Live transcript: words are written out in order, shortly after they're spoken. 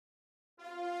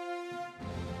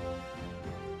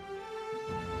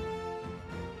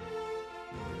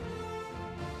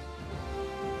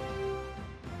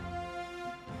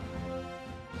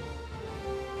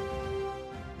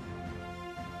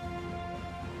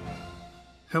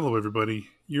Hello, everybody.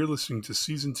 You're listening to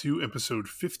Season 2, Episode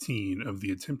 15 of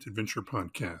the Attempt Adventure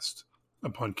Podcast, a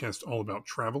podcast all about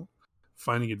travel,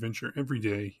 finding adventure every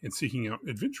day, and seeking out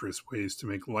adventurous ways to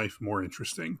make life more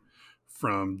interesting.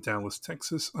 From Dallas,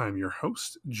 Texas, I'm your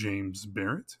host, James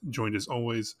Barrett, joined as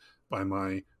always by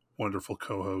my wonderful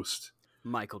co-host,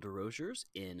 Michael DeRosiers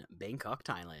in Bangkok,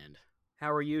 Thailand.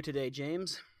 How are you today,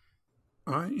 James?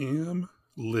 I am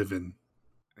living.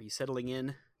 Are you settling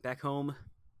in back home?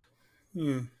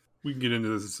 Yeah, we can get into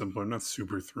this at some point. I'm not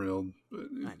super thrilled, but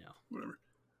I know. whatever.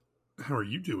 How are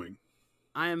you doing?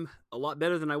 I'm a lot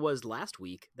better than I was last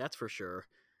week, that's for sure.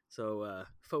 So,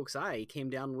 folks, I came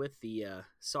down with the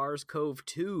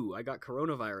SARS-CoV-2. I got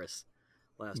coronavirus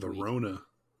last week. The Rona.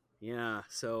 Yeah,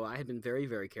 so I had been very,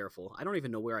 very careful. I don't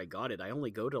even know where I got it. I only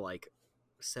go to,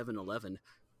 7-Eleven.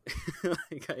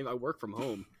 I work from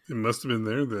home. It must have been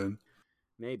there then.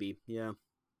 Maybe, yeah.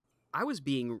 I was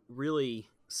being really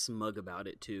smug about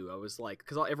it too. I was like,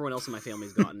 because everyone else in my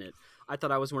family's gotten it. I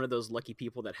thought I was one of those lucky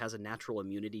people that has a natural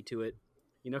immunity to it.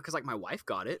 Because my wife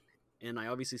got it, and I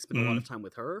obviously spent a lot of time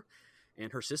with her,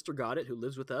 and her sister got it, who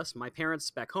lives with us. My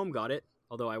parents back home got it,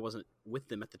 although I wasn't with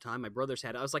them at the time. My brothers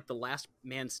had it. I was like the last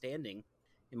man standing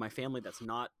in my family that's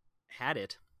not had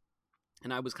it,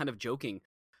 and I was kind of joking.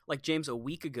 Like, James, a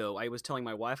week ago, I was telling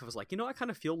my wife, I was like, I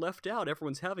kind of feel left out.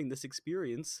 Everyone's having this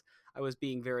experience. I was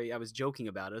joking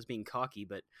about it. I was being cocky,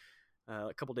 but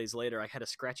a couple days later, I had a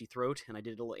scratchy throat, and I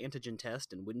did a little antigen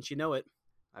test, and wouldn't you know it,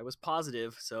 I was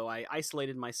positive, so I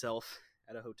isolated myself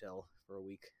at a hotel for a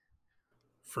week.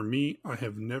 For me, I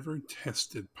have never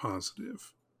tested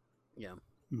positive. Yeah.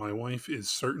 My wife is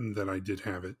certain that I did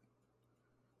have it.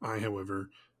 I, however,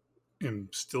 am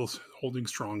still holding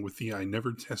strong with the I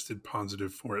never tested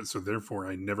positive for it, so therefore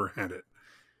I never had it.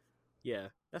 Yeah,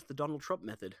 that's the Donald Trump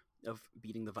method of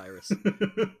beating the virus.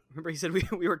 Remember, he said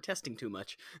we were testing too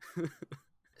much.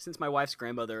 Since my wife's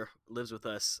grandmother lives with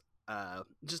us,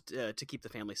 just to keep the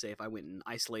family safe, I went and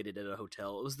isolated at a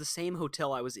hotel. It was the same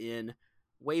hotel I was in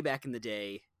way back in the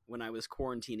day when I was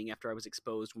quarantining after I was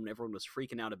exposed, when everyone was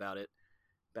freaking out about it,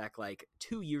 back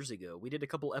 2 years ago. We did a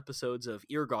couple episodes of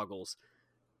Ear Goggles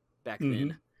back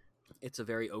then. It's a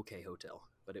very okay hotel,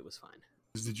 but it was fine.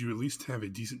 Did you at least have a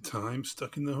decent time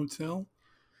stuck in the hotel?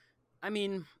 I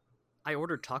mean, I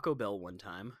ordered Taco Bell one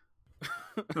time.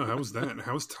 Oh, how was that?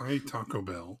 How was Thai Taco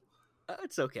Bell?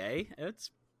 It's okay.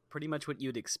 It's pretty much what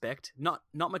you'd expect. Not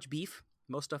much beef.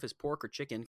 Most stuff is pork or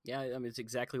chicken. Yeah, I mean, it's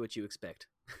exactly what you expect.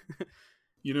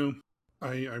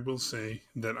 I will say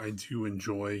that I do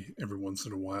enjoy every once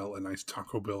in a while a nice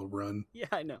Taco Bell run. Yeah,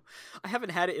 I know. I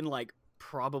haven't had it in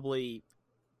probably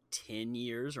 10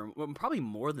 years or probably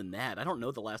more than that. I don't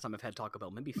know the last time I've had Taco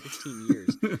Bell, maybe 15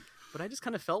 years. But I just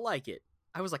kind of felt like it.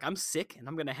 I was like, I'm sick and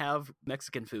I'm going to have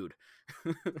Mexican food.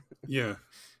 Yeah.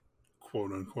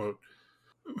 Quote unquote.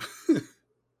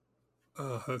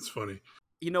 That's funny.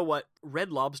 You know what?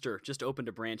 Red Lobster just opened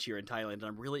a branch here in Thailand, and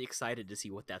I'm really excited to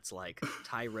see what that's like.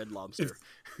 Thai Red Lobster.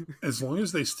 As long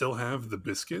as they still have the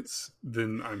biscuits,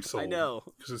 then I'm sold. I know.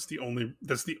 Because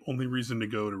that's the only reason to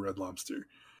go to Red Lobster.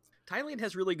 Thailand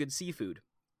has really good seafood.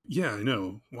 Yeah, I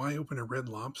know. Why open a Red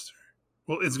Lobster?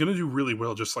 Well, it's going to do really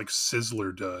well, just like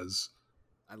Sizzler does.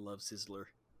 I love Sizzler.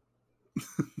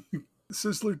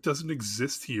 Sizzler doesn't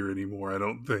exist here anymore, I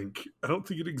don't think. I don't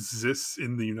think it exists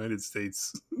in the United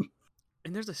States.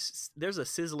 And there's a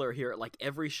Sizzler here at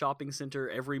every shopping center,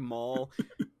 every mall.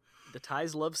 The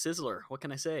Thais love Sizzler. What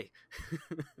can I say?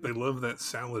 They love that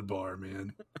salad bar,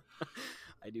 man.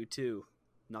 I do too.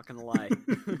 Not gonna lie.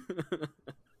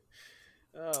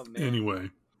 Oh man. Anyway,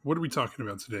 what are we talking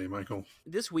about today, Michael?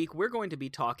 This week we're going to be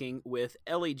talking with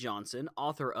Ellie Johnson,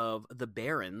 author of The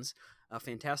Barrens, a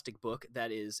fantastic book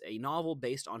that is a novel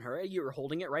based on her. You're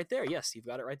holding it right there. Yes, you've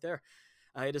got it right there.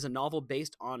 It is a novel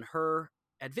based on her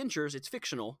adventures. It's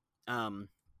fictional,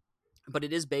 but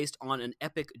it is based on an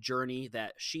epic journey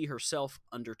that she herself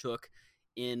undertook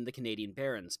in the Canadian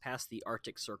Barrens, past the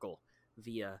Arctic Circle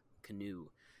via canoe.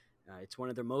 It's one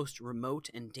of the most remote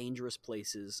and dangerous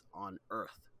places on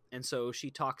Earth, and so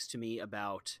she talks to me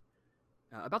about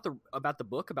the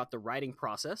book, about the writing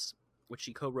process, which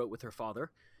she co-wrote with her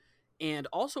father, and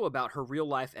also about her real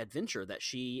life adventure that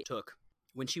she took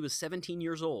when she was 17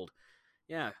 years old.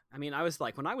 Yeah, I mean, I was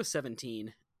when I was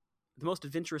 17, the most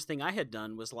adventurous thing I had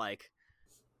done was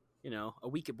a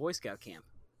week at Boy Scout camp.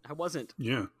 I wasn't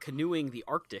canoeing the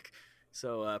Arctic,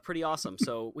 so pretty awesome.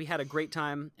 So we had a great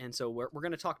time, and so we're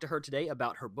going to talk to her today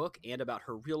about her book and about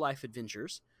her real life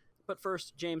adventures. But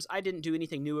first, James, I didn't do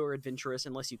anything new or adventurous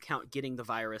unless you count getting the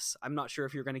virus. I'm not sure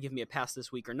if you're going to give me a pass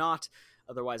this week or not.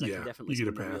 Otherwise, I can definitely you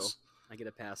get a spin the pass. wheel. I get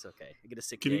a pass. Okay, I get a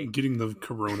sick day. Getting the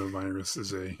coronavirus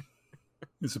is a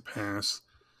is a pass.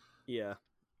 Yeah.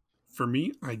 For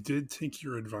me, I did take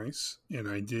your advice, and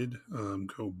I did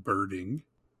go birding.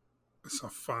 I saw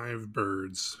 5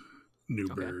 birds, new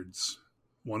birds.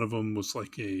 One of them was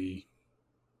like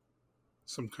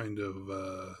some kind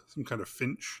of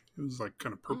finch. It was like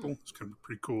kind of purple. It's kind of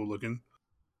pretty cool looking.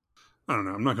 I don't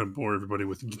know. I'm not going to bore everybody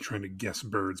with trying to guess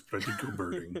birds, but I did go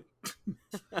birding.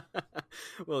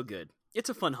 Well, good. It's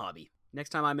a fun hobby. Next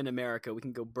time I'm in America, we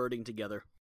can go birding together.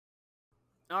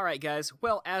 All right, guys.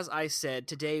 Well, as I said,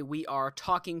 today we are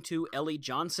talking to Ellie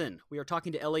Johnson. We are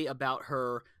talking to Ellie about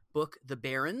her book, The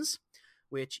Barrens,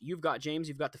 which you've got, James.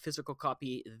 You've got the physical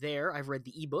copy there. I've read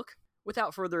the ebook.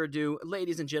 Without further ado,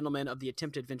 ladies and gentlemen of the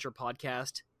Attempted Adventure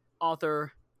podcast,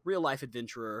 author, real-life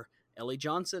adventurer, Ellie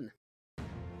Johnson.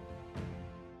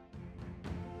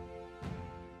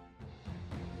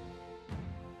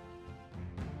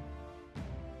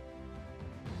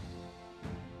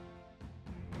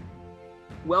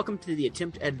 Welcome to the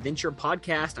Attempted Adventure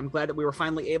podcast. I'm glad that we were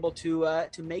finally able to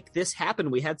make this happen.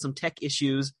 We had some tech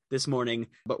issues this morning,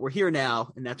 but we're here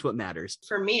now, and that's what matters.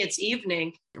 For me, it's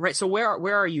evening. Right. So where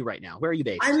are you right now? Where are you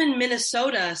based? I'm in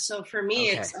Minnesota, so for me,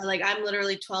 It's like I'm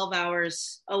literally 12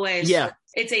 hours away. Yeah, so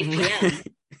it's 8 p.m.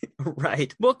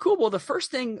 Right. Well, cool. Well, the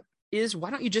first thing is, why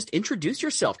don't you just introduce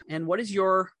yourself, and what is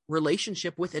your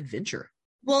relationship with adventure?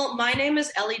 Well, my name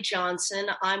is Ellie Johnson.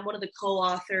 I'm one of the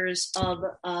co-authors of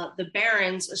The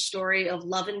Barrens, A Story of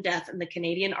Love and Death in the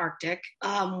Canadian Arctic,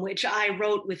 which I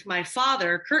wrote with my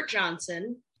father, Kurt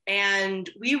Johnson. And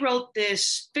we wrote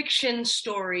this fiction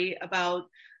story about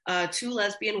 2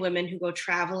 lesbian women who go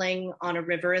traveling on a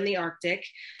river in the Arctic.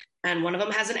 And one of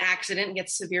them has an accident and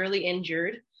gets severely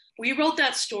injured. We wrote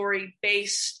that story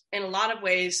based in a lot of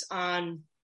ways on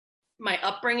my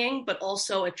upbringing, but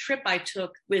also a trip I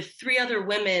took with 3 other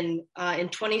women in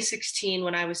 2016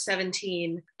 when I was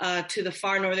 17 to the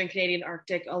far northern Canadian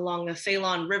Arctic along the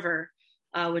Phelan River,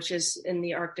 which is in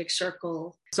the Arctic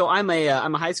Circle. So I'm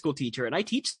a high school teacher, and I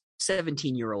teach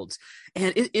 17-year-olds,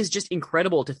 and it is just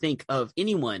incredible to think of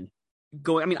anyone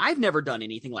going. I mean, I've never done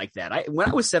anything like that. When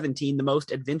I was 17, the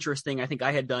most adventurous thing I think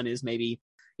I had done is maybe,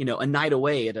 a night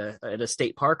away at a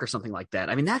state park or something like that.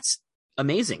 I mean, that's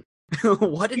amazing.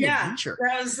 What an adventure.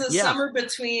 That was the summer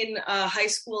between high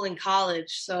school and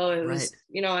college. So it was,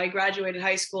 I graduated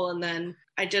high school, and then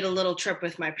I did a little trip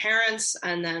with my parents,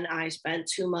 and then I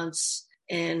spent 2 months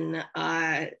in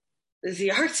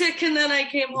the Arctic, and then I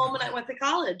came home and I went to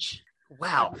college.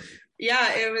 Wow.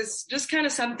 It was just kind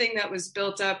of something that was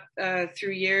built up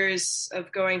through years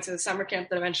of going to the summer camp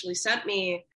that eventually sent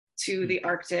me to the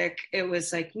Arctic. It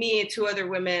was like me, 2 other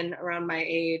women around my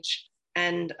age,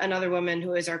 and another woman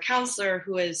who is our counselor,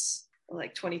 who is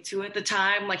like 22 at the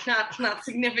time, like not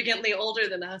significantly older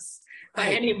than us by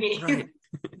any means. Right.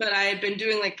 But I had been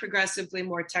doing like progressively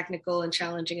more technical and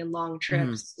challenging and long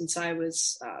trips since I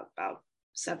was about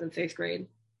 7th, 8th grade.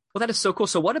 Well, that is so cool.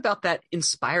 So what about that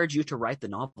inspired you to write the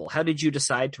novel? How did you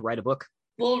decide to write a book?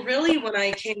 Well, really, when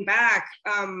I came back,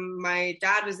 my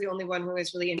dad was the only one who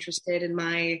was really interested in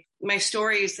my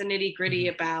stories, the nitty gritty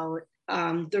about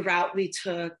the route we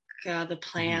took, the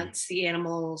plants, the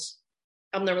animals,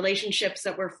 the relationships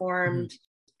that were formed.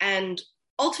 And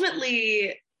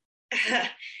ultimately,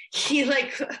 he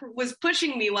was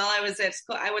pushing me while I was at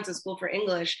school. I went to school for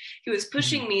English. He was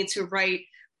pushing me to write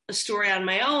a story on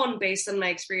my own based on my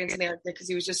experience in the Arctic, because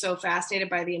he was just so fascinated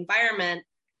by the environment.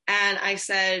 And I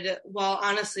said, well,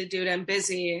 honestly, dude, I'm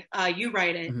busy. You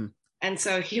write it. And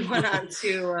so he went on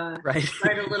to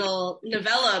write a little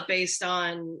novella based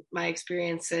on my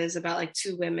experiences about like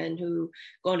 2 women who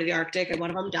go into the Arctic, and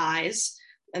one of them dies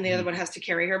and the other one has to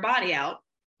carry her body out.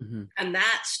 And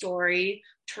that story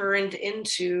turned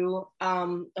into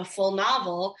a full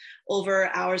novel over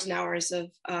hours and hours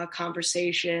of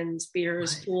conversations,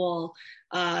 beers, pool,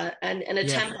 and an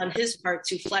attempt on his part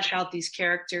to flesh out these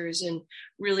characters and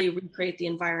really recreate the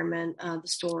environment, the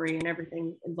story, and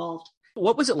everything involved.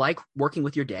 What was it like working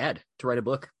with your dad to write a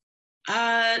book?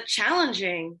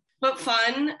 Challenging, but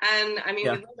fun. And I mean, we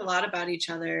learned a lot about each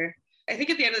other. I think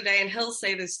at the end of the day, and he'll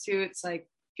say this too, it's like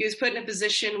he was put in a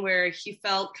position where he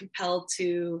felt compelled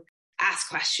to ask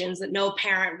questions that no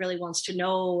parent really wants to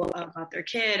know about their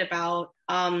kid, about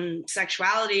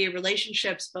sexuality,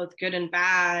 relationships, both good and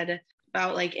bad,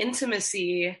 about like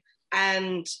intimacy.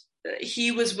 And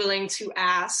he was willing to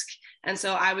ask. And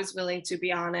so I was willing to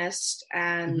be honest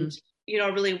and,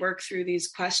 really work through these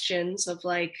questions of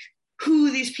like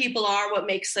who these people are, what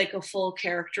makes like a full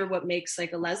character, what makes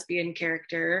like a lesbian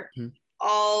character.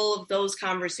 All of those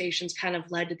conversations kind of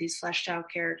led to these fleshed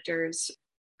out characters.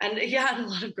 And a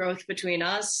lot of growth between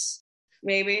us.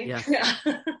 maybe. Yeah.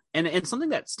 And something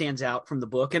that stands out from the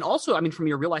book, and also, I mean, from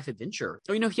your real life adventure,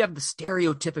 you have the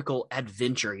stereotypical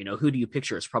adventure, who do you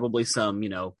picture? It's probably some,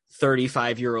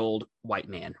 35-year-old white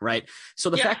man, right? So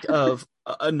the fact of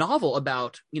a novel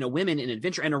about, women in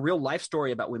adventure and a real life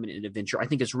story about women in adventure, I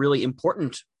think is really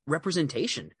important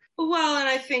representation. Well, and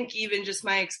I think even just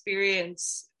my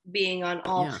experience being on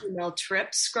all female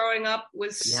trips growing up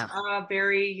was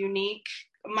very unique.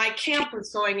 My camp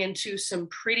was going into some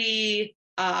pretty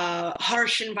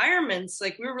harsh environments.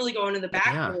 Like we were really going to the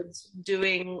backwoods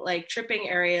doing like tripping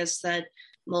areas that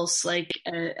most like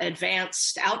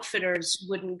advanced outfitters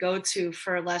wouldn't go to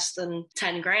for less than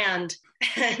 10 grand.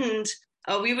 And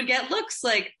we would get looks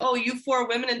like, oh, you 4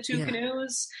 women in 2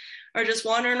 canoes are just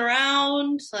wandering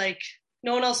around, like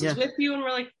no one else is with you. And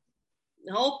we're like,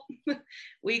 nope,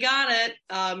 we got it.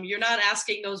 You're not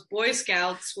asking those Boy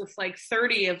Scouts with like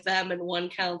 30 of them and 1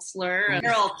 counselor. And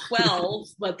they're all 12,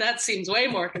 but that seems way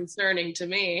more concerning to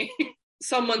me.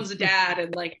 Someone's dad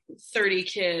and like 30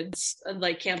 kids and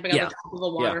like camping on the top of a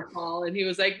waterfall. And he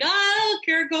was like, no, I don't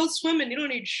care, go swimming. You don't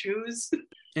need shoes.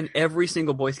 And every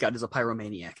single Boy Scout is a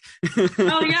pyromaniac.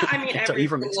 Oh yeah, I mean every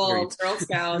single Girl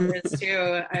Scout is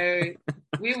too.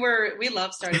 We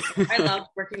loved starting. I loved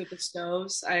working with the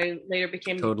stoves. I later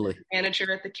became the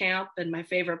manager at the camp, and my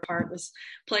favorite part was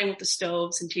playing with the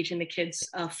stoves and teaching the kids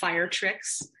fire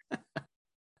tricks.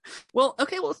 Well,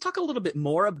 okay, let's talk a little bit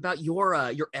more about your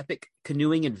epic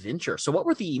canoeing adventure. So what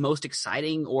were the most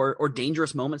exciting or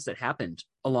dangerous moments that happened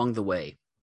along the way?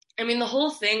 I mean, the whole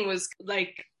thing was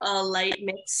like a light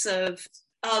mix of,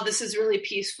 oh, this is really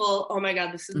peaceful. Oh my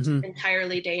God, this is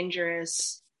entirely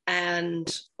dangerous. And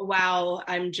wow,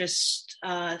 I'm just,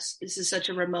 this is such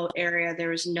a remote area.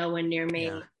 There is no one near me.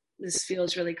 Yeah. This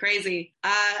feels really crazy.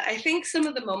 I think some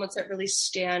of the moments that really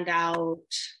stand out,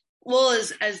 well,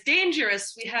 as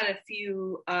dangerous, we had a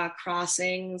few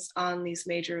crossings on these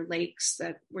major lakes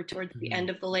that were towards the end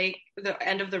of the lake, the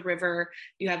end of the river.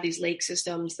 You have these lake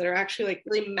systems that are actually like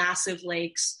really massive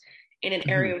lakes in an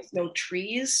area with no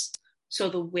trees. So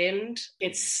the wind,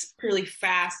 it's really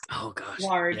fast,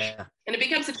 large, and it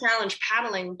becomes a challenge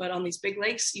paddling. But on these big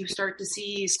lakes, you start to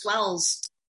see swells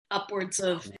upwards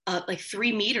of like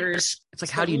 3 meters. It's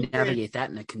like, how do you navigate that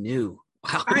in a canoe?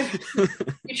 Wow.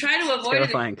 You try to avoid it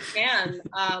if you can.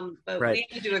 But we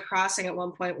had to do a crossing at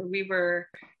one point where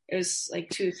it was like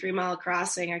 2-3 mile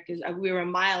crossing. We were a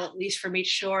mile at least from each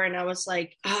shore. And I was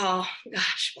like, oh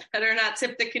gosh, better not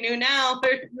tip the canoe now.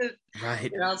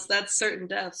 Right. Or else that's certain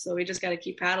death. So we just got to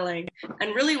keep paddling.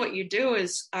 And really what you do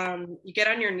is you get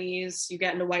on your knees, you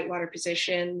get into whitewater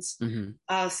positions.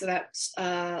 So that's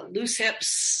loose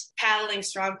hips, paddling,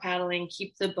 strong paddling,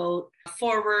 keep the boat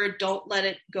forward. Don't let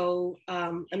it go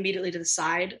immediately to the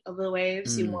side of the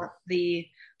waves. You want the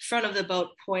front of the boat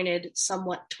pointed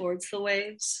somewhat towards the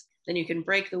waves. Then you can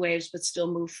break the waves but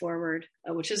still move forward,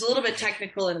 which is a little bit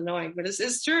technical and annoying, but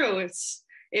it's true.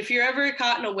 If you're ever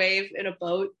caught in a wave in a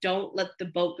boat, don't let the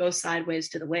boat go sideways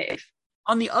to the wave.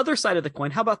 On the other side of the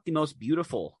coin, how about the most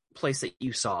beautiful place that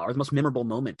you saw or the most memorable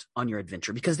moment on your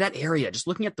adventure? Because that area, just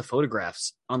looking at the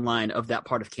photographs online of that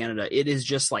part of Canada, it is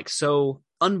just like so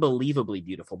unbelievably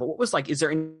beautiful. But what was like, is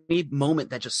there any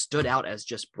moment that just stood out as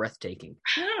just breathtaking?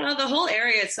 I don't know. The whole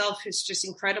area itself is just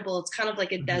incredible. It's kind of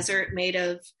like a desert made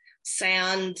of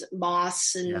sand,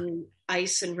 moss, and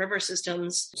ice and river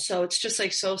systems. So it's just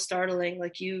like so startling.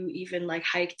 Like you even like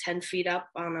hike 10 feet up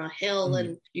on a hill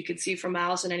and you could see for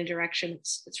miles in any direction.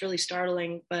 It's really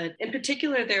startling. But in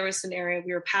particular, there was an area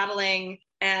we were paddling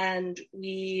and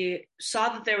we saw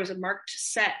that there was a marked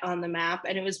set on the map,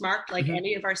 and it was marked like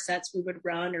any of our sets we would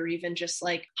run or even just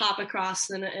like hop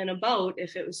across in a boat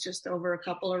if it was just over a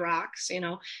couple of rocks.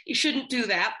 You shouldn't do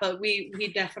that, but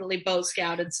we definitely boat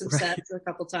scouted some sets a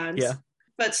couple times. Yeah.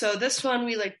 But so this one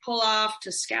we like pull off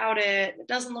to scout it. It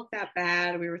doesn't look that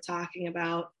bad. We were talking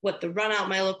about what the run out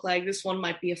might look like. This one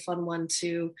might be a fun one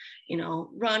to,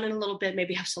 run in a little bit,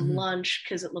 maybe have some lunch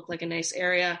because it looked like a nice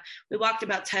area. We walked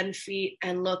about 10 feet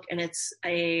and look, and it's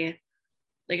a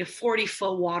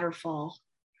 40-foot waterfall.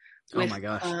 With, oh my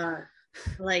gosh.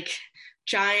 Like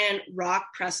giant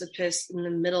rock precipice in the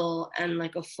middle and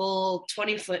like a full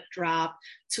 20-foot drop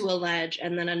to a ledge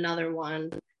and then another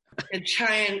one. A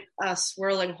giant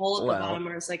swirling hole at the bottom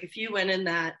where it's like if you went in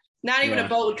that, not even a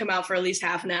boat would come out for at least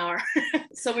half an hour.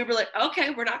 So we were like, okay,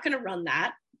 we're not going to run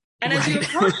that. And as you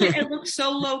approach it, it looks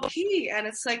so low key, and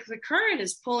it's like the current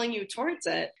is pulling you towards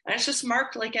it. And it's just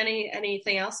marked like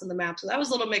anything else on the map. So that was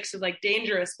a little mix of like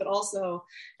dangerous, but also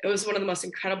it was one of the most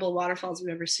incredible waterfalls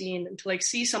we've ever seen. And to like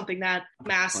see something that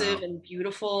massive and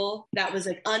beautiful that was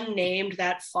like unnamed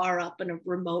that far up in a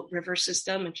remote river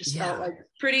system, it just felt like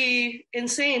pretty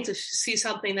insane to see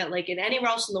something that like in anywhere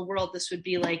else in the world, this would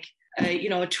be like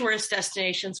a tourist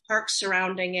destination, parks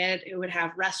surrounding it. It would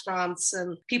have restaurants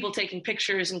and people taking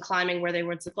pictures and climbing where they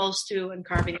weren't supposed to and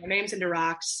carving their names into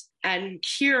rocks. And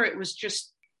here it was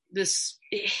just this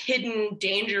hidden,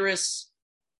 dangerous,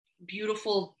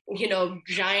 beautiful,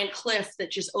 giant cliff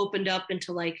that just opened up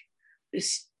into like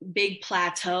this big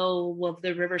plateau of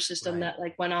the river system that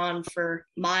like went on for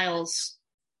miles.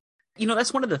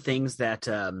 That's one of the things that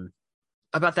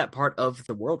about that part of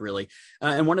the world, really.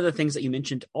 And one of the things that you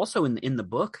mentioned also in the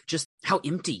book, just how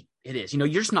empty it is. You're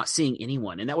just not seeing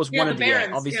anyone. And that was one of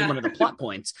the, obviously one of the plot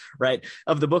points, right,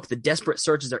 of the book, the desperate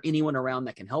search. Is there anyone around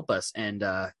that can help us? And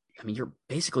you're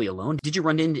basically alone. Did you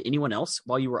run into anyone else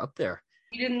while you were up there?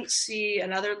 We didn't see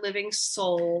another living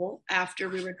soul after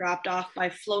we were dropped off by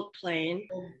float plane,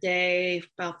 day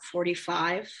about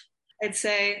 45. I'd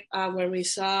say when we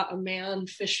saw a man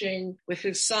fishing with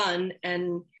his son,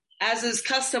 and as is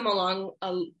custom along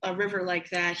a river like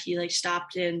that, he like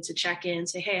stopped in to check in,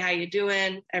 say, hey, how you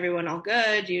doing? Everyone all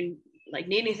good? Do you like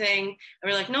need anything?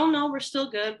 And we're like, no, we're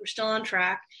still good. We're still on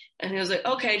track. And he was like,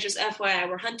 okay, just FYI,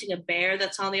 we're hunting a bear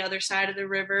that's on the other side of the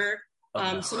river.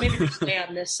 So maybe just stay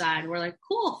on this side. We're like,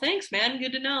 cool, thanks, man.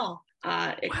 Good to know.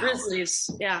 Grizzlies,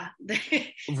 yeah.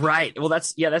 Right. Well,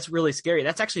 that's really scary.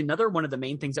 That's actually another one of the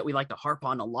main things that we like to harp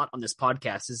on a lot on this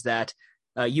podcast is that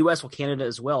U.S., well, Canada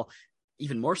as well,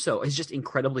 even more so, is just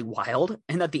incredibly wild,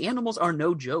 and that the animals are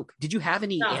no joke. Did you have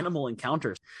any animal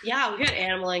encounters? Yeah, we had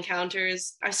animal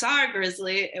encounters. I saw a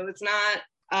grizzly. It was not,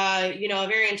 a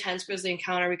very intense grizzly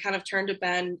encounter. We kind of turned a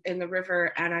bend in the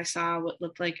river, and I saw what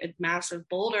looked like a massive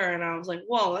boulder, and I was like,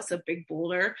 whoa, that's a big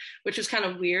boulder, which was kind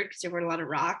of weird because there were a lot of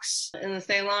rocks in the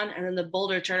Thalon, and then the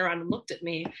boulder turned around and looked at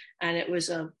me, and it was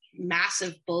a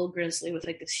massive bull grizzly with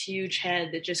like this huge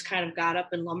head that just kind of got up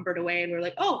and lumbered away, and we're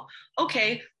like, oh,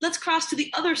 okay, let's cross to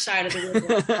the other side of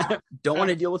the river. Don't want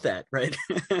to deal with that, right?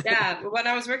 Yeah, when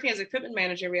I was working as equipment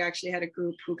manager, we actually had a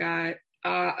group who got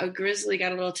a grizzly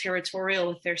got a little territorial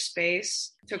with their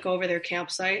space, took over their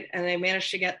campsite, and they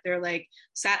managed to get their like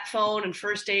sat phone and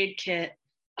first aid kit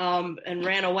and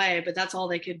ran away, but that's all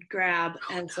they could grab.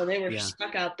 And so they were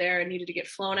stuck out there and needed to get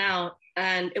flown out.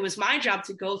 And it was my job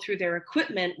to go through their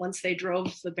equipment once they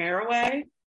drove the bear away.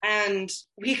 And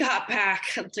we got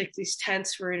back, like these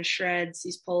tents were in shreds,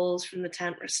 these poles from the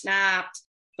tent were snapped.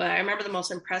 But I remember the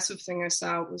most impressive thing I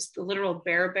saw was the literal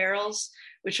bear barrels,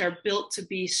 which are built to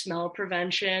be smell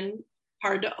prevention,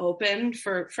 hard to open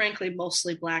for, frankly,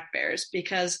 mostly black bears,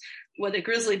 because what the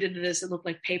grizzly did to this, it looked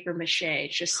like paper mache.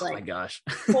 It's just like, oh my gosh.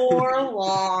 4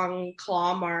 long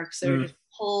claw marks. They were just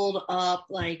pulled up.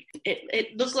 Like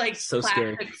it looked like so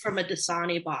plastic scary from a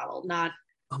Dasani bottle, not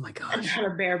oh my gosh, not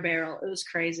a bear barrel. It was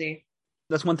crazy.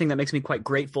 That's one thing that makes me quite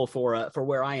grateful for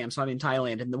where I am. So I'm in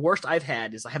Thailand, and the worst I've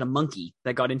had is I had a monkey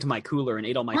that got into my cooler and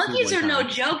ate all my food. Monkeys are no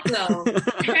joke, though.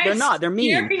 They're not. They're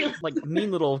mean, like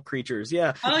mean little creatures.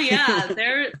 Yeah. Oh yeah,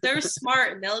 they're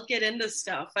smart and they'll get into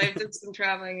stuff. I did some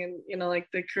traveling in like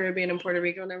the Caribbean and Puerto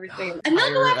Rico and everything, and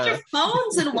they'll go after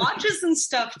phones and watches and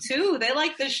stuff too. They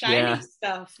like the shiny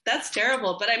stuff. That's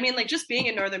terrible. But I mean, like just being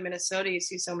in northern Minnesota, you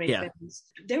see so many things.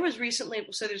 There was recently,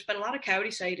 so there's been a lot of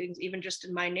coyote sightings, even just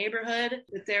in my neighborhood.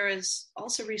 But there is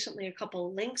also recently a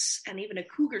couple lynx and even a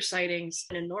cougar sightings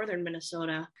in northern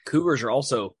Minnesota. Cougars are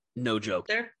also no joke.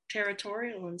 They're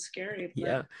territorial and scary.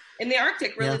 Yeah. In the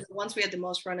Arctic, really, the ones we had the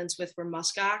most run-ins with were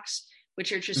muskox,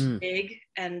 which are just big,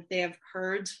 and they have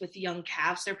herds with young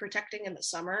calves they're protecting in the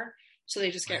summer. So they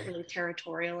just get really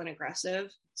territorial and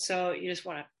aggressive. So you just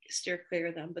want to steer clear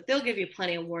of them. But they'll give you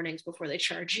plenty of warnings before they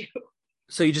charge you.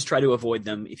 So you just try to avoid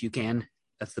them if you can.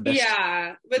 That's the best.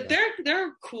 Yeah, but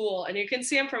they're cool, and you can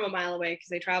see them from a mile away because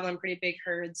they travel in pretty big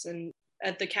herds, and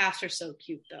the calves are so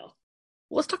cute, though.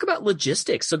 Well, let's talk about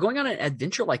logistics. So going on an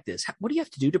adventure like this, what do you have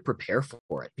to do to prepare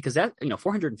for it? Because that,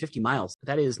 450 miles,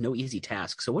 that is no easy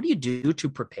task. So what do you do to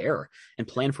prepare and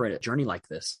plan for a journey like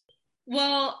this?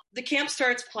 Well, the camp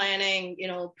starts planning,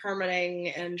 permitting,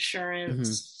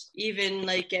 insurance, even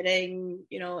like getting,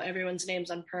 everyone's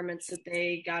names on permits that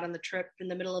they got on the trip in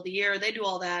the middle of the year. They do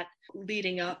all that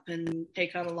leading up and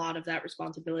take on a lot of that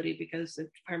responsibility because the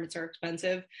permits are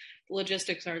expensive. The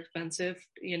logistics are expensive.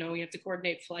 You have to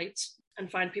coordinate flights.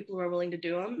 and find people who are willing to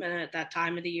do them. And at that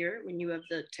time of the year, when you have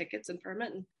the tickets and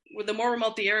permit, and the more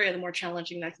remote the area, the more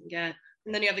challenging that can get.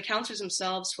 And then you have the counselors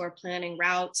themselves who are planning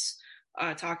routes,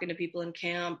 talking to people in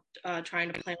camp,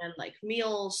 trying to plan like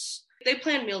meals. They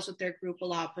plan meals with their group a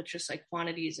lot, but just like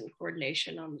quantities and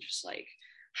coordination on just like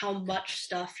how much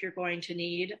stuff you're going to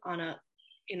need on a,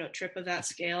 trip of that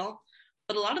scale.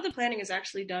 But a lot of the planning is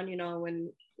actually done,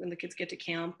 when the kids get to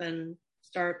camp and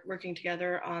start working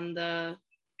together on the,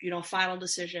 final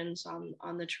decisions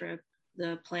on the trip,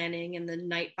 the planning and the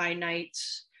night by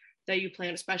nights that you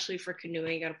plan, especially for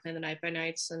canoeing. You got to plan the night by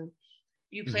nights, and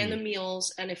you plan the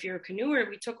meals. And if you're a canoeer,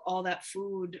 we took all that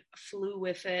food, flew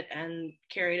with it, and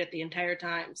carried it the entire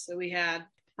time. So we had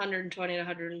 120 to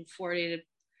 140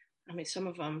 some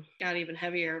of them got even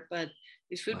heavier, but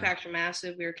these food packs are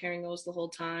massive. We were carrying those the whole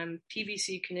time.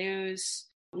 PVC canoes.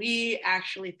 We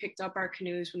actually picked up our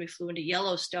canoes when we flew into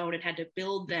Yellowstone and had to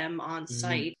build them on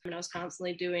site. And I was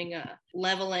constantly doing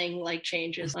leveling like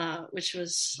changes, which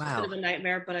was a bit of a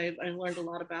nightmare, but I learned a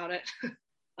lot about it.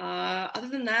 Other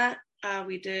than that,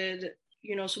 we did,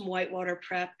 some whitewater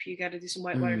prep. You got to do some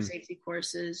whitewater safety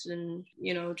courses and,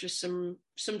 just some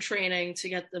training to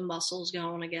get the muscles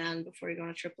going again before you go on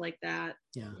a trip like that.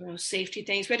 Yeah. Safety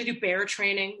things. We had to do bear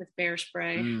training with bear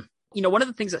spray. One of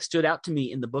the things that stood out to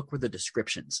me in the book were the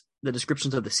descriptions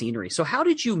of the scenery. So how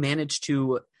did you manage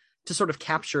to sort of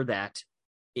capture that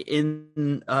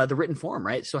in the written form,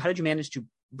 right? So how did you manage to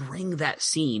bring that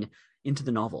scene into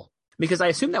the novel? Because I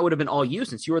assume that would have been all you,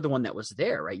 since you were the one that was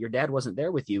there, right? Your dad wasn't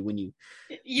there with you when you.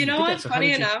 So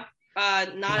funny enough,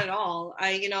 not at all.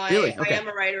 Really? Okay. I am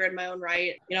a writer in my own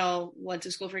right. Went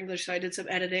to school for English, so I did some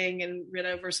editing and read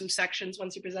over some sections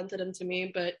once he presented them to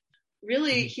me. But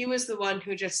really, he was the one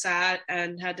who just sat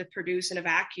and had to produce in a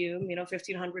vacuum,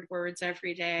 1,500 words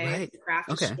every day,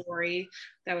 craft a story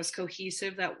that was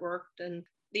cohesive, that worked. And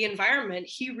the environment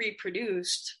he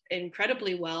reproduced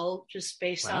incredibly well, just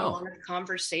based on a lot of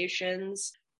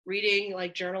conversations, reading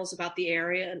like journals about the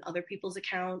area and other people's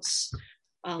accounts,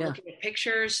 looking at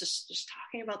pictures, just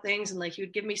talking about things. And like, he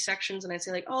would give me sections and I'd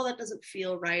say like, oh, that doesn't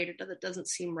feel right, or that doesn't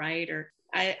seem right, or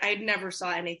I never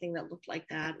saw anything that looked like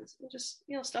that. Just,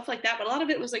 stuff like that. But a lot of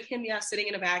it was like him, sitting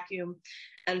in a vacuum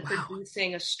and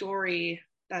producing a story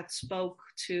that spoke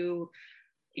to,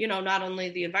 not only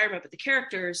the environment, but the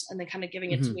characters, and then kind of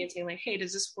giving it to me and saying like, hey,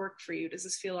 does this work for you? Does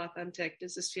this feel authentic?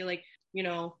 Does this feel like,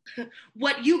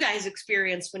 what you guys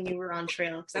experienced when you were on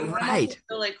trail? Because I'm also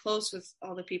still like close with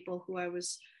all the people who I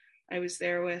was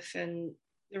there with, and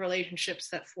the relationships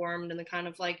that formed, and the kind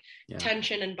of like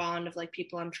tension and bond of like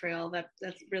people on trail that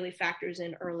really factors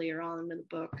in earlier on in the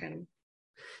book. And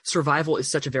survival is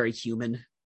such a very human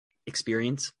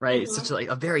experience, right? It's such like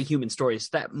a very human story. So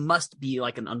that must be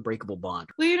like an unbreakable bond.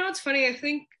 Well, it's funny. I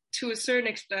think to a certain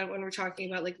extent, when we're talking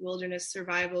about like wilderness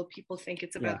survival, people think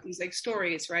it's about these like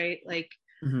stories, right? Like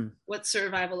what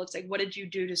survival looks like. What did you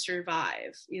do to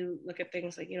survive? You look at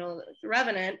things like, The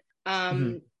Revenant.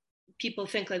 People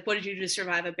think like, what did you do to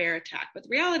survive a bear attack? But the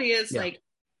reality is like,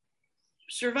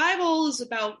 survival is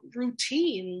about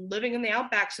routine. Living in the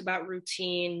outback's about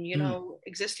routine.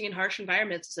 Existing in harsh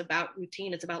environments is about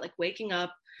routine. It's about like waking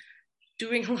up,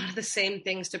 doing a lot of the same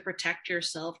things to protect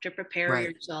yourself, to prepare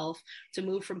yourself, to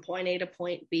move from point A to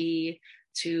point B,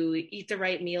 to eat the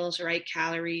right meals, the right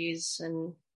calories,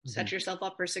 and set yourself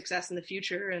up for success in the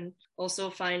future. And also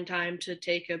find time to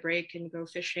take a break and go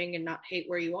fishing and not hate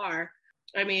where you are.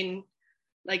 I mean,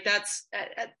 like that's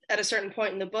at a certain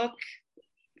point in the book,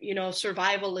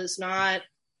 survival is not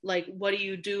like, what do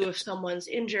you do if someone's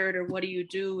injured, or what do you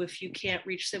do if you can't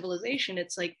reach civilization?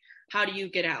 It's like, how do you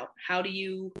get out? How do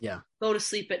you go to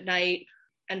sleep at night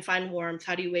and find warmth?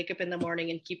 How do you wake up in the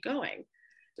morning and keep going?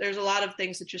 There's a lot of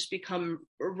things that just become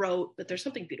rote, but there's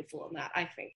something beautiful in that, I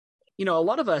think. A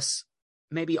lot of us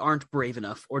maybe aren't brave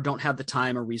enough or don't have the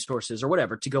time or resources or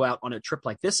whatever to go out on a trip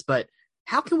like this, but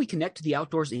how can we connect to the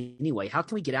outdoors anyway? How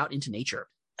can we get out into nature?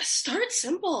 Start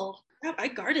simple. I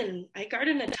garden a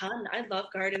ton. I love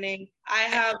gardening. I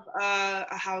have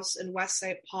a house in West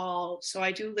St. Paul, so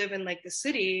I do live in like the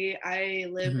city. I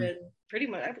live in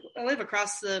I live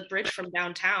across the bridge from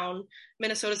downtown.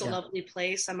 Minnesota's a lovely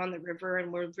place. I'm on the river,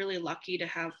 and we're really lucky to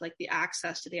have like the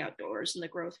access to the outdoors and the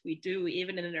growth we do,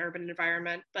 even in an urban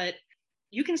environment. But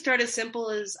you can start as simple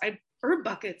as herb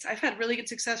buckets. I've had really good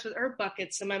success with herb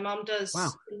buckets, and my mom does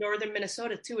in northern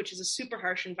Minnesota too, which is a super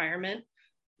harsh environment.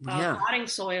 Potting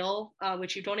soil,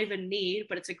 which you don't even need,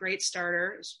 but it's a great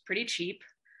starter. It's pretty cheap.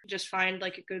 Just find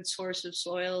like a good source of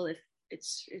soil if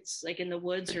it's like in the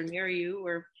woods or near you,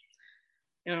 or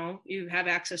you have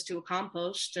access to a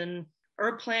compost. And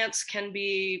herb plants can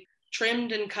be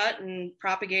trimmed and cut and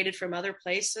propagated from other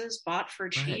places, bought for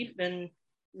cheap, and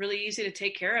really easy to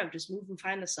take care of. Just move and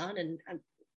find the sun. And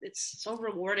it's so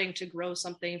rewarding to grow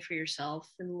something for yourself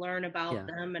and learn about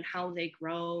them and how they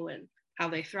grow and how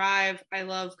they thrive. I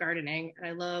love gardening and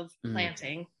I love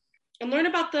planting, and learn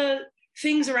about the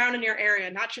things around in your area,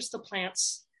 not just the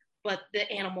plants, but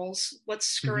the animals, what's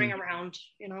scurrying around,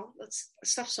 that's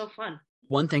stuff's so fun.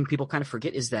 One thing people kind of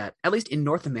forget is that, at least in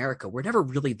North America, we're never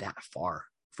really that far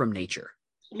from nature.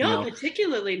 No,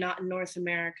 particularly not in North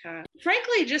America.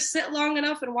 Frankly, just sit long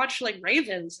enough and watch like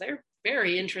ravens. They're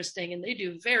very interesting and they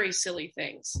do very silly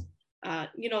things.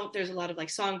 There's a lot of like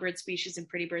songbird species and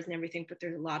pretty birds and everything, but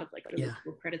there's a lot of like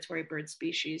predatory bird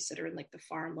species that are in like the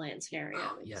farmlands and area.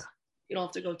 You don't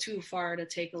have to go too far to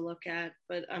take a look at,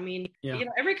 but I mean,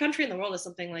 every country in the world has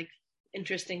something like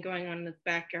interesting going on in the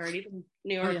backyard. Even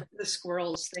New York, the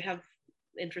squirrels, they have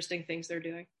interesting things they're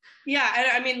doing.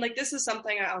 I mean, like, this is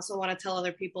something I also want to tell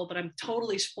other people, but I'm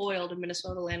totally spoiled in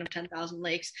Minnesota, land of 10,000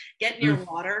 lakes. Get near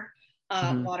water.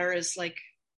 Water is like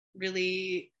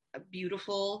really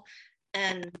beautiful,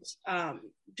 and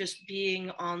just being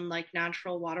on like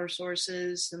natural water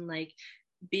sources and like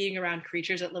being around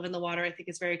creatures that live in the water, I think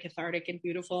is very cathartic and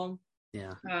beautiful.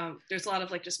 There's a lot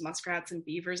of like just muskrats and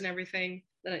beavers and everything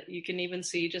that you can even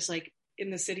see just like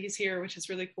in the cities here, which is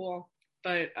really cool.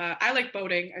 But I like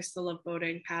boating. I still love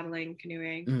boating, paddling,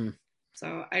 canoeing.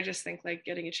 So I just think like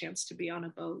getting a chance to be on a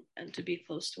boat and to be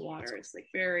close to water is like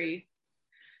very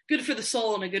good for the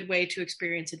soul and a good way to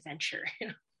experience adventure.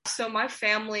 So my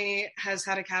family has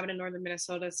had a cabin in northern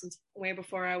Minnesota since way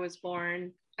before I was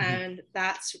born. And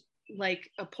that's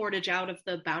like a portage out of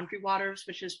the Boundary Waters,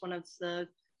 which is one of the,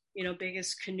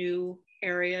 biggest canoe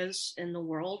areas in the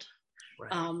world.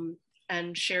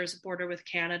 And shares a border with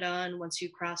Canada. And once you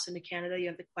cross into Canada, you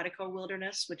have the Quetico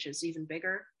Wilderness, which is even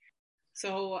bigger.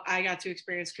 So I got to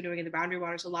experience canoeing in the Boundary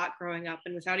Waters a lot growing up.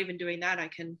 And without even doing that, I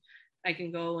can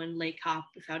go and lake hop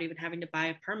without even having to buy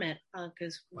a permit,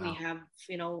 because we have,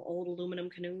 old aluminum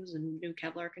canoes and new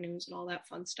Kevlar canoes and all that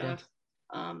fun stuff.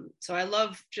 So I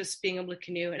love just being able to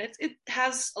canoe, and it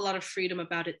has a lot of freedom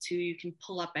about it too. You can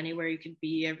pull up anywhere, you can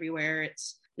be everywhere.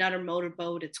 It's not a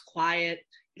motorboat, it's quiet.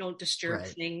 You don't disturb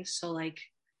things. So like,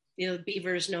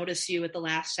 beavers notice you at the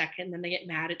last second, then they get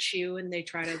mad at you and they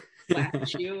try to laugh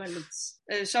at you. And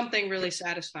there's something really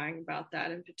satisfying about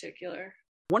that in particular.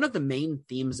 One of the main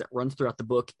themes that runs throughout the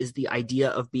book is the idea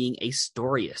of being a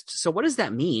storyist. So what does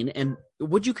that mean? And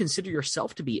would you consider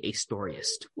yourself to be a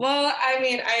storyist? Well, I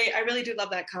mean, I really do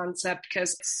love that concept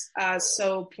because it's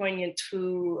so poignant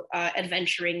to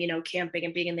adventuring, camping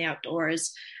and being in the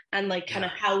outdoors. And like kind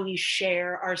of how we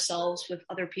share ourselves with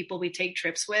other people we take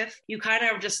trips with. You kind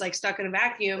of are just like stuck in a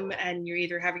vacuum, and you're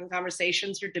either having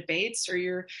conversations or debates, or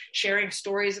you're sharing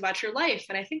stories about your life.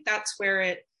 And I think that's where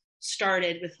it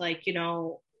started with like,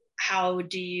 how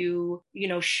do you,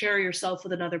 share yourself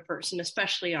with another person,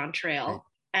 especially on trail.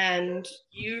 And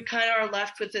you kind of are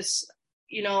left with this,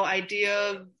 idea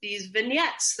of these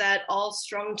vignettes that all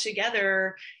strung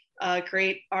together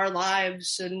create our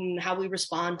lives and how we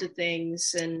respond to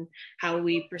things and how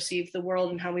we perceive the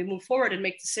world and how we move forward and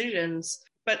make decisions.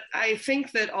 But I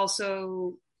think that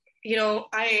also,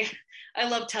 I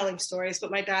love telling stories, but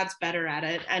my dad's better at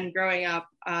it. And growing up,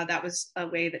 that was a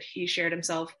way that he shared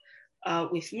himself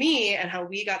with me, and how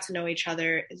we got to know each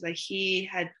other is that he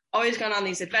had always gone on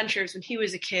these adventures when he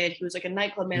was a kid. He was like a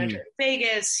nightclub manager in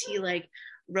Vegas. He like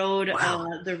rode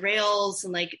the rails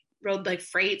and like rode like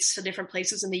freights to different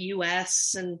places in the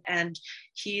US, and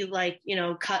he like,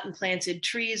 cut and planted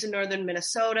trees in northern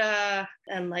Minnesota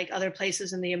and like other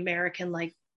places in the American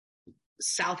like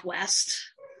Southwest.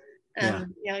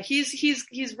 And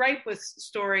he's ripe with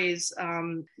stories.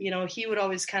 He would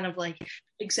always kind of like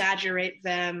exaggerate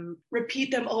them,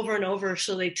 repeat them over and over,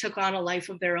 so they took on a life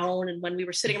of their own. And when we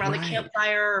were sitting around the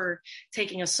campfire or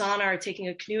taking a sauna or taking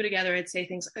a canoe together, I'd say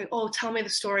things like, "Oh, tell me the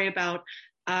story about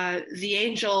the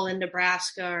angel in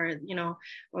Nebraska,"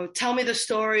 or tell me the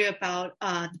story about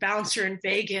the bouncer in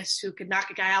Vegas who could knock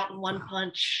a guy out in one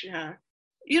punch.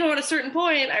 At a certain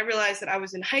point, I realized that I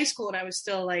was in high school and I was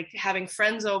still like having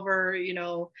friends over,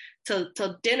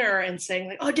 to dinner and saying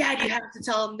like, "Oh, Dad, you have to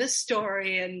tell him this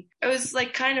story." And it was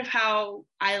like kind of how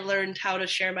I learned how to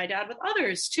share my dad with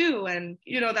others too. And,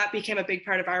 that became a big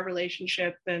part of our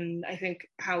relationship. And I think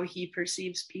how he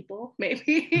perceives people,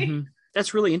 maybe.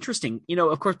 That's really interesting.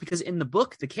 Of course, because in the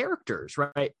book, the characters,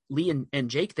 right, Lee and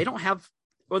Jake, they don't have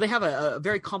or they have a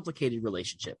very complicated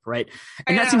relationship, right?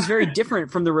 And that seems very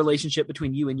different from the relationship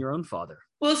between you and your own father.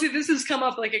 Well, see, this has come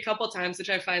up like a couple times, which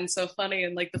I find so funny.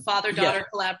 And like the father-daughter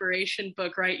collaboration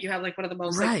book, right? You have like one of the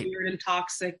most like weird and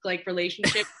toxic like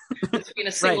relationship between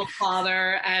a single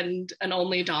father and an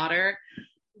only daughter.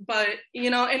 But, you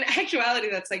know, in actuality,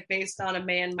 that's like based on a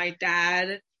man my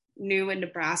dad knew in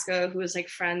Nebraska who was like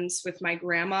friends with my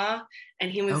grandma. And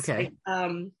he was like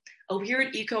a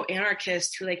weird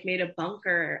eco-anarchist who like made a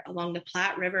bunker along the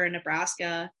Platte River in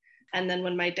Nebraska. And then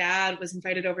when my dad was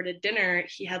invited over to dinner,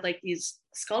 he had like these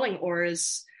sculling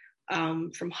oars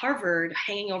from Harvard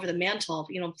hanging over the mantle,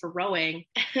 you know, for rowing.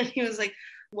 And he was like,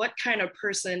 what kind of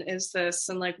person is this?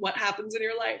 And like, what happens in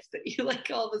your life that you like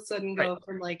all of a sudden go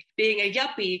from like being a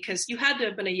yuppie, because you had to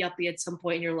have been a yuppie at some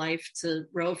point in your life to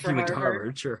row for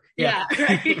Harvard. Sure. Yeah,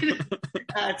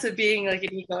 right. To being like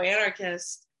an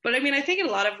eco-anarchist. But I mean, I think in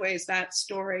a lot of ways that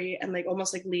story and like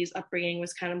almost like Lee's upbringing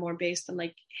was kind of more based on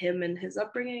like him and his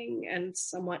upbringing and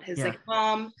somewhat his like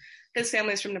mom. His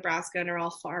family's from Nebraska and are all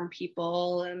farm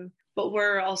people, but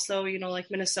we're also, you know, like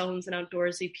Minnesotans and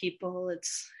outdoorsy people.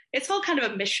 It's all kind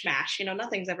of a mishmash, you know,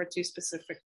 nothing's ever too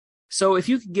specific. So if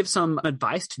you could give some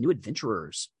advice to new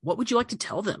adventurers, what would you like to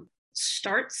tell them?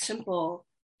 Start simple.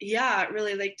 Yeah,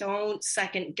 really, like don't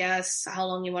second guess how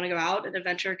long you want to go out. An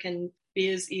adventure can be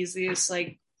as easy as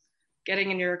like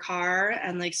getting in your car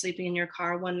and like sleeping in your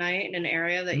car one night in an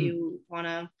area that you want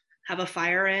to have a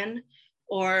fire in,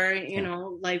 or, you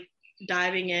know, like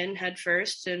diving in head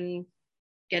first and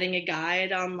getting a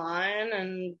guide online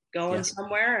and going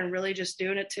somewhere and really just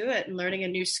doing it to it and learning a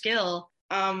new skill.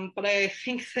 But I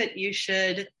think that you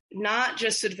should not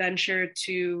just adventure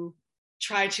to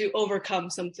try to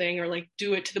overcome something or like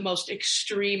do it to the most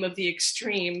extreme of the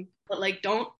extreme, but like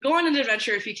don't go on an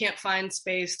adventure if you can't find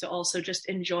space to also just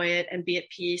enjoy it and be at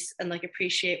peace and like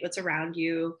appreciate what's around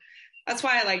you. That's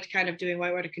why I liked kind of doing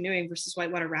whitewater canoeing versus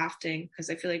whitewater rafting, because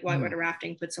I feel like whitewater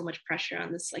rafting puts so much pressure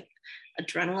on this like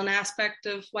adrenaline aspect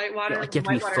of whitewater. Like you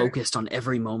have to be focused on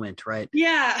every moment, right?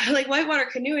 Yeah, like whitewater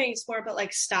canoeing is more about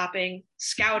like stopping,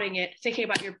 scouting it, thinking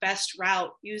about your best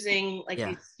route, using like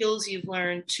the skills you've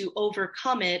learned to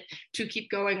overcome it, to keep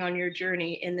going on your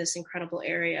journey in this incredible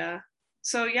area.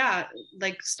 So yeah,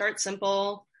 like start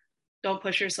simple. Don't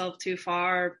push yourself too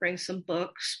far. Bring some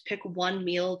books. Pick one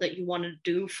meal that you want to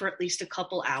do for at least a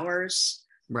couple hours,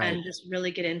 and just really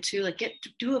get into like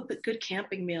do a good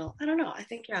camping meal. I don't know. I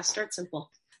think start simple.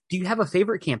 Do you have a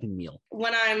favorite camping meal?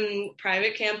 When I'm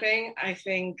private camping, I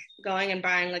think going and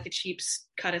buying like a cheap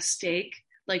cut of steak,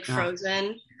 like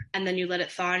frozen, and then you let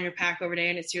it thaw in your pack over day,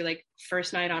 and it's your like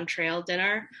first night on trail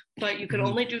dinner. But you can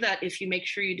only do that if you make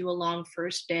sure you do a long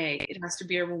first day. It has to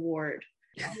be a reward.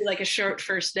 Like a short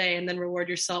first day and then reward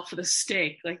yourself with a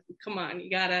steak. Like, come on, you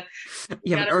haven't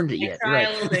earned it yet. Try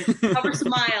a little bit. Cover some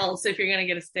miles if you're gonna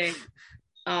get a steak.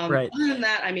 Other than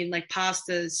that, I mean, like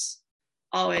pasta's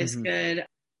always good.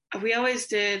 We always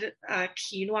did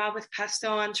quinoa with pesto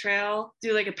on trail.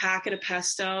 Do like a packet of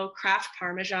pesto. Kraft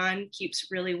Parmesan keeps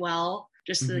really well,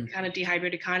 just the kind of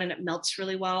dehydrated kind, and it melts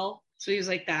really well. So we use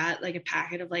like that, like a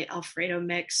packet of like Alfredo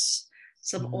mix,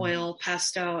 some oil,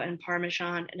 pesto, and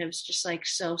Parmesan, and it was just like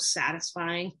so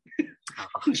satisfying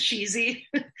and cheesy.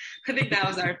 I think that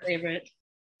was our favorite.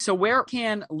 So where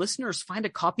can listeners find a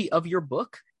copy of your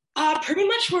book? Pretty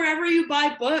much wherever you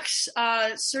buy books.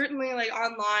 Certainly like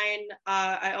online.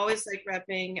 I always like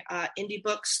repping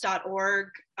indiebooks.org,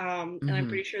 and I'm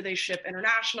pretty sure they ship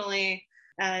internationally.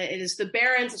 It is The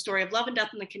Barrens, A Story of Love and Death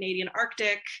in the Canadian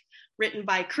Arctic, written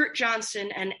by Kurt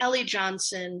Johnson and Ellie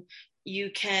Johnson.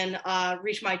 You can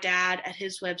reach my dad at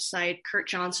his website,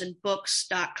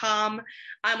 kurtjohnsonbooks.com.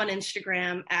 I'm on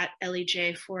Instagram at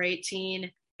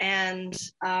LEJ418. And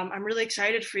I'm really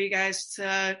excited for you guys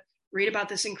to read about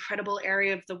this incredible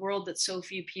area of the world that so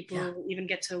few people even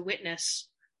get to witness.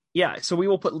 Yeah, so we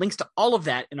will put links to all of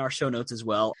that in our show notes as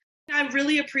well. I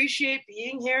really appreciate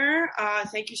being here.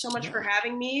 Thank you so much for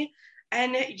having me.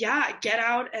 And get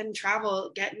out and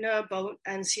travel. Get in a boat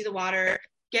and see the water.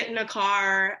 Get in a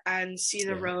car and see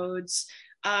the roads.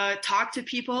 Talk to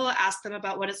people, ask them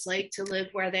about what it's like to live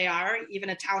where they are. Even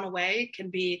a town away can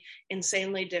be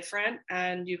insanely different,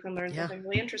 and you can learn something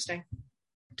really interesting.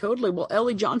 Totally. Well,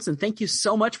 Ellie Johnson, thank you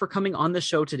so much for coming on the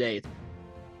show today.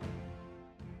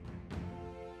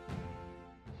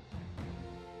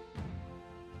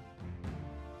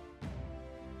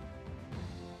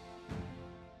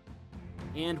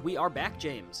 And we are back,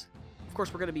 James. Of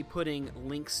course, we're going to be putting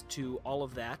links to all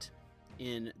of that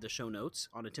in the show notes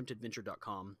on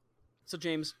attemptadventure.com. So,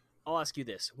 James, I'll ask you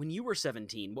this. When you were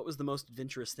 17, what was the most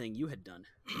adventurous thing you had done?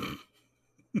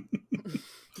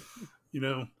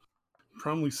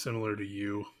 probably similar to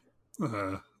you.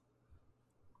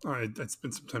 I'd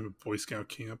spent some time at Boy Scout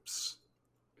camps.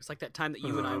 It's like that time that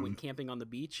you and I went camping on the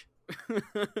beach.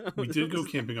 We did go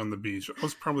camping on the beach. I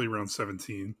was probably around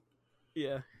 17.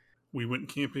 Yeah. We went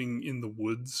camping in the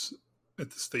woods at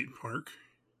the state park.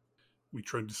 We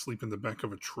tried to sleep in the back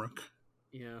of a truck.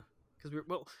 Yeah, because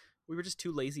we were just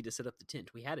too lazy to set up the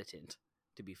tent. We had a tent,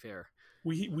 to be fair.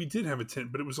 We did have a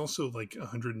tent, but it was also like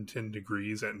 110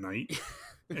 degrees at night,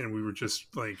 and we were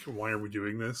just like, "Why are we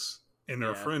doing this?" And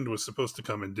our friend was supposed to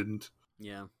come and didn't.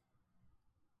 Yeah.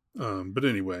 But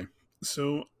anyway,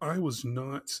 so I was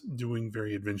not doing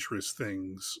very adventurous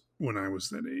things when I was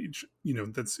that age. You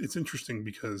know, it's interesting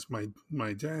because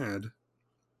my dad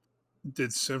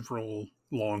did several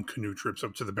long canoe trips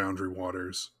up to the Boundary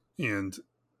Waters, and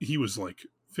he was like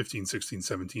 15, 16,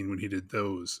 17 when he did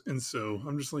those. And so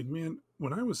I'm just like, man,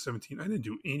 when I was 17, I didn't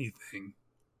do anything.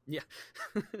 Yeah.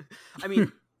 I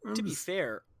mean, to be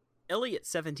fair, Ellie at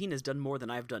 17 has done more than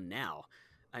I've done now.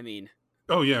 I mean...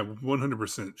 Oh, yeah,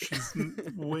 100%. She's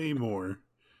way more.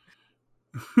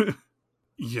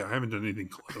 Yeah, I haven't done anything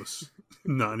close.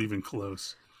 Not even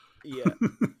close. Yeah.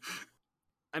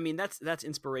 I mean, that's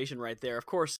inspiration right there. Of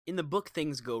course, in the book,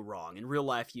 things go wrong. In real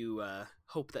life, you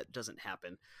hope that doesn't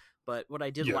happen. But what I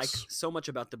did like so much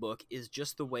about the book is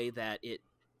just the way that it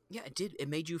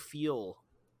made you feel,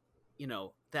 you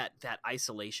know, that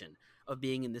isolation of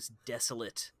being in this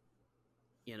desolate,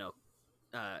 you know,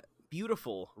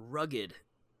 beautiful, rugged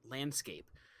landscape.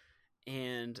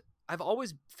 And I've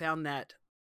always found that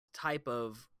type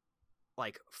of,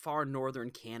 like, far northern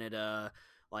Canada,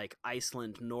 like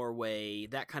Iceland, Norway,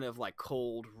 that kind of like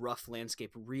cold, rough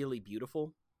landscape really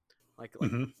beautiful. Like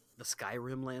the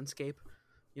Skyrim landscape,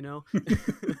 you know?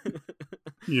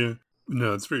 Yeah.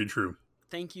 No, it's very true.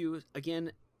 Thank you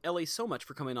again, Ellie, so much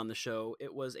for coming on the show.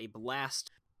 It was a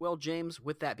blast. Well, James,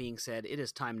 with that being said, it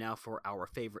is time now for our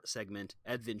favorite segment,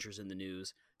 Adventures in the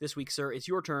News. This week, sir, it's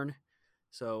your turn.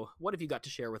 So what have you got to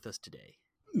share with us today?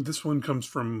 This one comes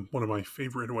from one of my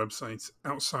favorite websites,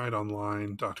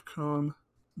 outsideonline.com.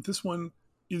 This one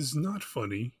is not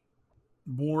funny,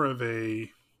 more of a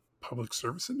public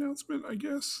service announcement, I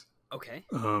guess. Okay.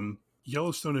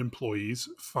 Yellowstone employees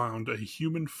found a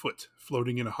human foot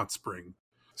floating in a hot spring.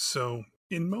 So,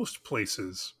 in most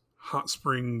places, hot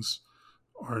springs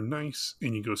are nice,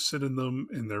 and you go sit in them,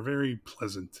 and they're very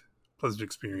pleasant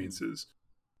experiences.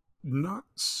 Not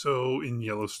so in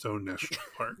Yellowstone National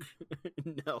Park.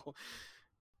 No.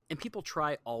 And people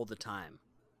try all the time.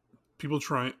 People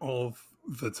try all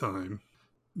the time.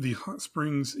 The hot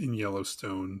springs in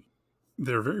Yellowstone,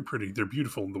 they're very pretty. They're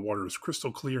beautiful. The water is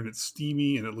crystal clear and it's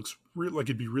steamy, and it looks like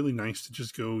it'd be really nice to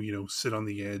just go, you know, sit on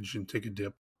the edge and take a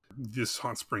dip. This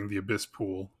hot spring, the Abyss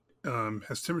Pool,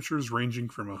 has temperatures ranging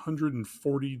from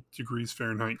 140 degrees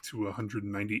Fahrenheit to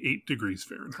 198 degrees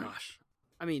Fahrenheit. Gosh.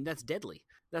 I mean, that's deadly.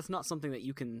 That's not something that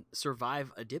you can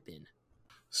survive a dip in.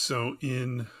 So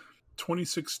in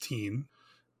 2016,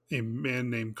 a man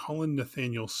named Colin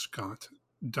Nathaniel Scott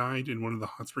died in one of the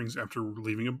hot springs after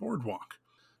leaving a boardwalk.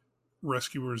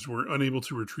 Rescuers were unable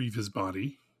to retrieve his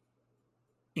body,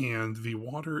 and the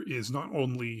water is not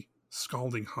only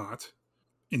scalding hot,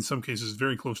 in some cases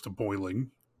very close to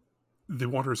boiling, the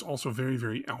water is also very,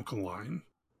 very alkaline.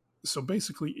 So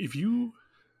basically, if you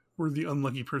were the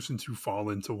unlucky person to fall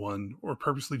into one or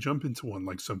purposely jump into one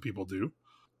like some people do,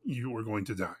 you are going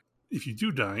to die. If you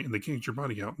do die and they can't get your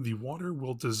body out, the water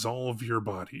will dissolve your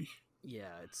body.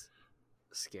 Yeah, it's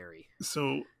scary.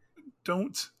 So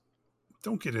don't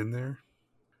get in there.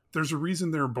 There's a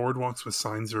reason there are boardwalks with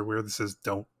signs everywhere that says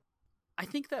don't. I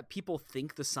think that people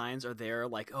think the signs are there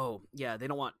like, oh, yeah, they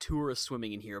don't want tourists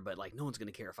swimming in here, but like no one's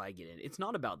going to care if I get in. It's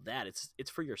not about that. It's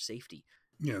for your safety.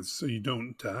 Yeah, so you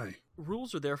don't die.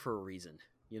 Rules are there for a reason.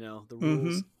 You know, the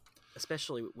rules,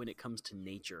 especially when it comes to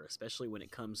nature, especially when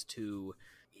it comes to,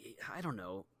 I don't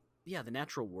know, yeah, the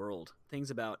natural world,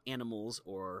 things about animals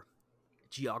or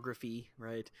geography,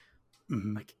 right?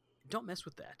 Like, don't mess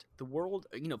with that. The world,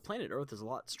 you know, planet Earth is a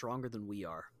lot stronger than we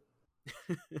are.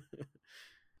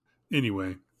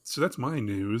 Anyway, so that's my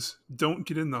news. Don't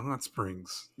get in the hot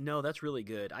springs. No, that's really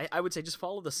good. I would say just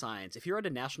follow the signs. If you're at a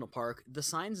national park, the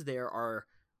signs there are,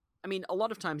 I mean, a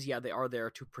lot of times, yeah, they are there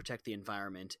to protect the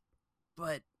environment,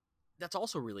 but that's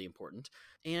also really important.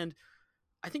 And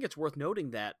I think it's worth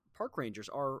noting that park rangers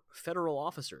are federal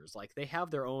officers. Like, they have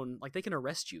their own, like, they can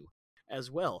arrest you as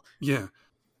well. Yeah.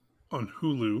 On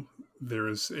Hulu, there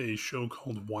is a show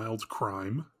called Wild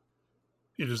Crime.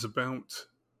 It is about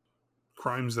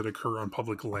crimes that occur on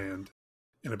public land.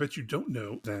 And I bet you don't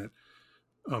know that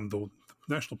the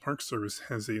National Park Service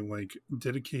has a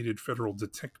dedicated federal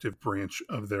detective branch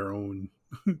of their own.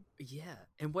 Yeah,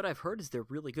 and what I've heard is they're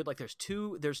really good. Like there's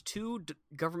two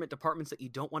government departments that you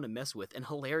don't want to mess with, and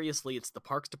hilariously, it's the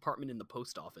Parks Department and the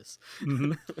Post Office.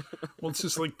 Mm-hmm. Well, it's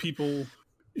just like people.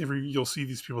 You'll see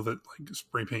these people that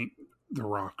spray paint the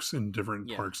rocks in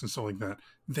different parks and stuff like that.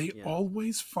 They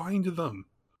always find them,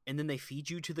 and then they feed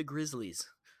you to the grizzlies.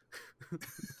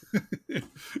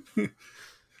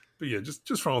 But yeah,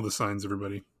 just follow the signs,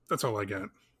 everybody. That's all I got.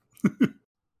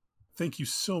 Thank you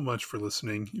so much for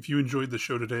listening. If you enjoyed the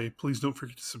show today, please don't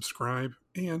forget to subscribe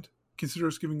and consider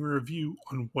us giving a review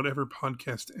on whatever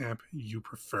podcast app you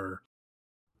prefer.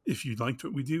 If you liked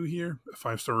what we do here, a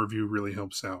 5-star review really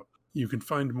helps out. You can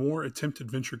find more Attempt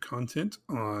Adventure content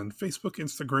on Facebook,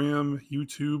 Instagram,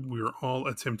 YouTube. We are all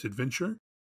Attempt Adventure.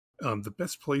 The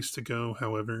best place to go,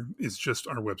 however, is just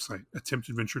our website,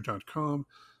 attemptadventure.com.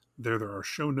 There are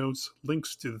show notes,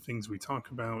 links to the things we talk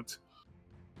about.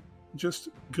 Just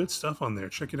good stuff on there.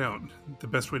 Check it out. The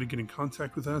best way to get in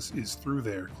contact with us is through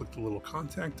there. Click the little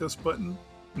Contact Us button,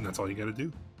 and that's all you got to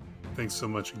do. Thanks so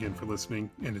much again for listening,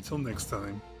 and until next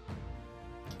time,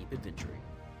 keep adventuring.